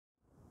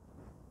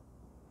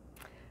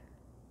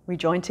We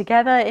join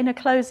together in a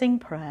closing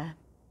prayer.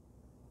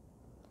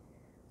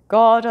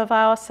 God of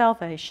our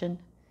salvation,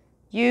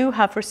 you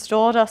have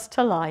restored us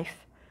to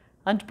life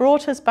and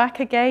brought us back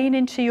again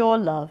into your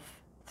love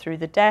through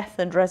the death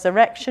and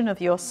resurrection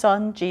of your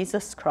Son,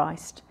 Jesus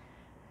Christ.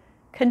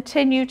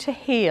 Continue to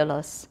heal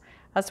us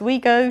as we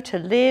go to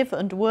live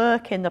and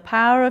work in the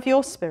power of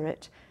your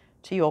Spirit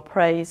to your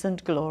praise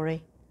and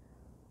glory.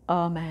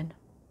 Amen.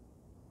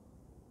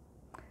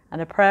 And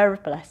a prayer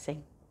of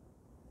blessing.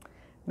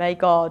 May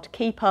God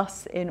keep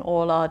us in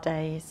all our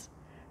days.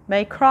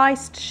 May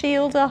Christ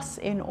shield us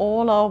in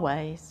all our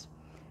ways.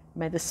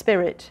 May the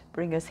Spirit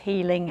bring us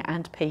healing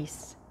and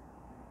peace.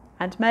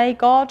 And may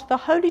God, the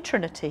Holy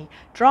Trinity,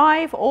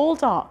 drive all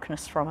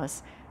darkness from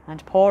us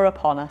and pour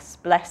upon us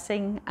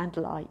blessing and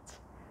light.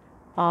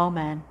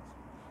 Amen.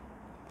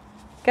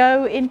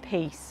 Go in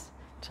peace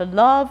to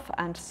love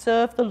and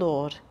serve the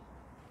Lord.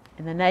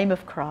 In the name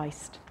of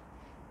Christ.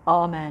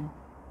 Amen.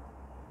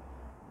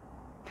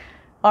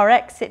 Our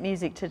exit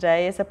music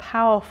today is a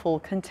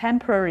powerful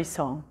contemporary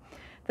song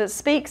that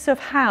speaks of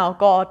how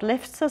God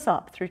lifts us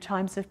up through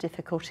times of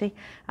difficulty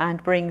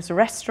and brings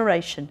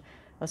restoration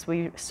as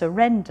we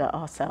surrender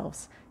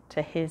ourselves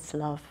to his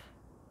love.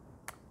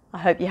 I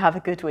hope you have a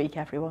good week,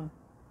 everyone.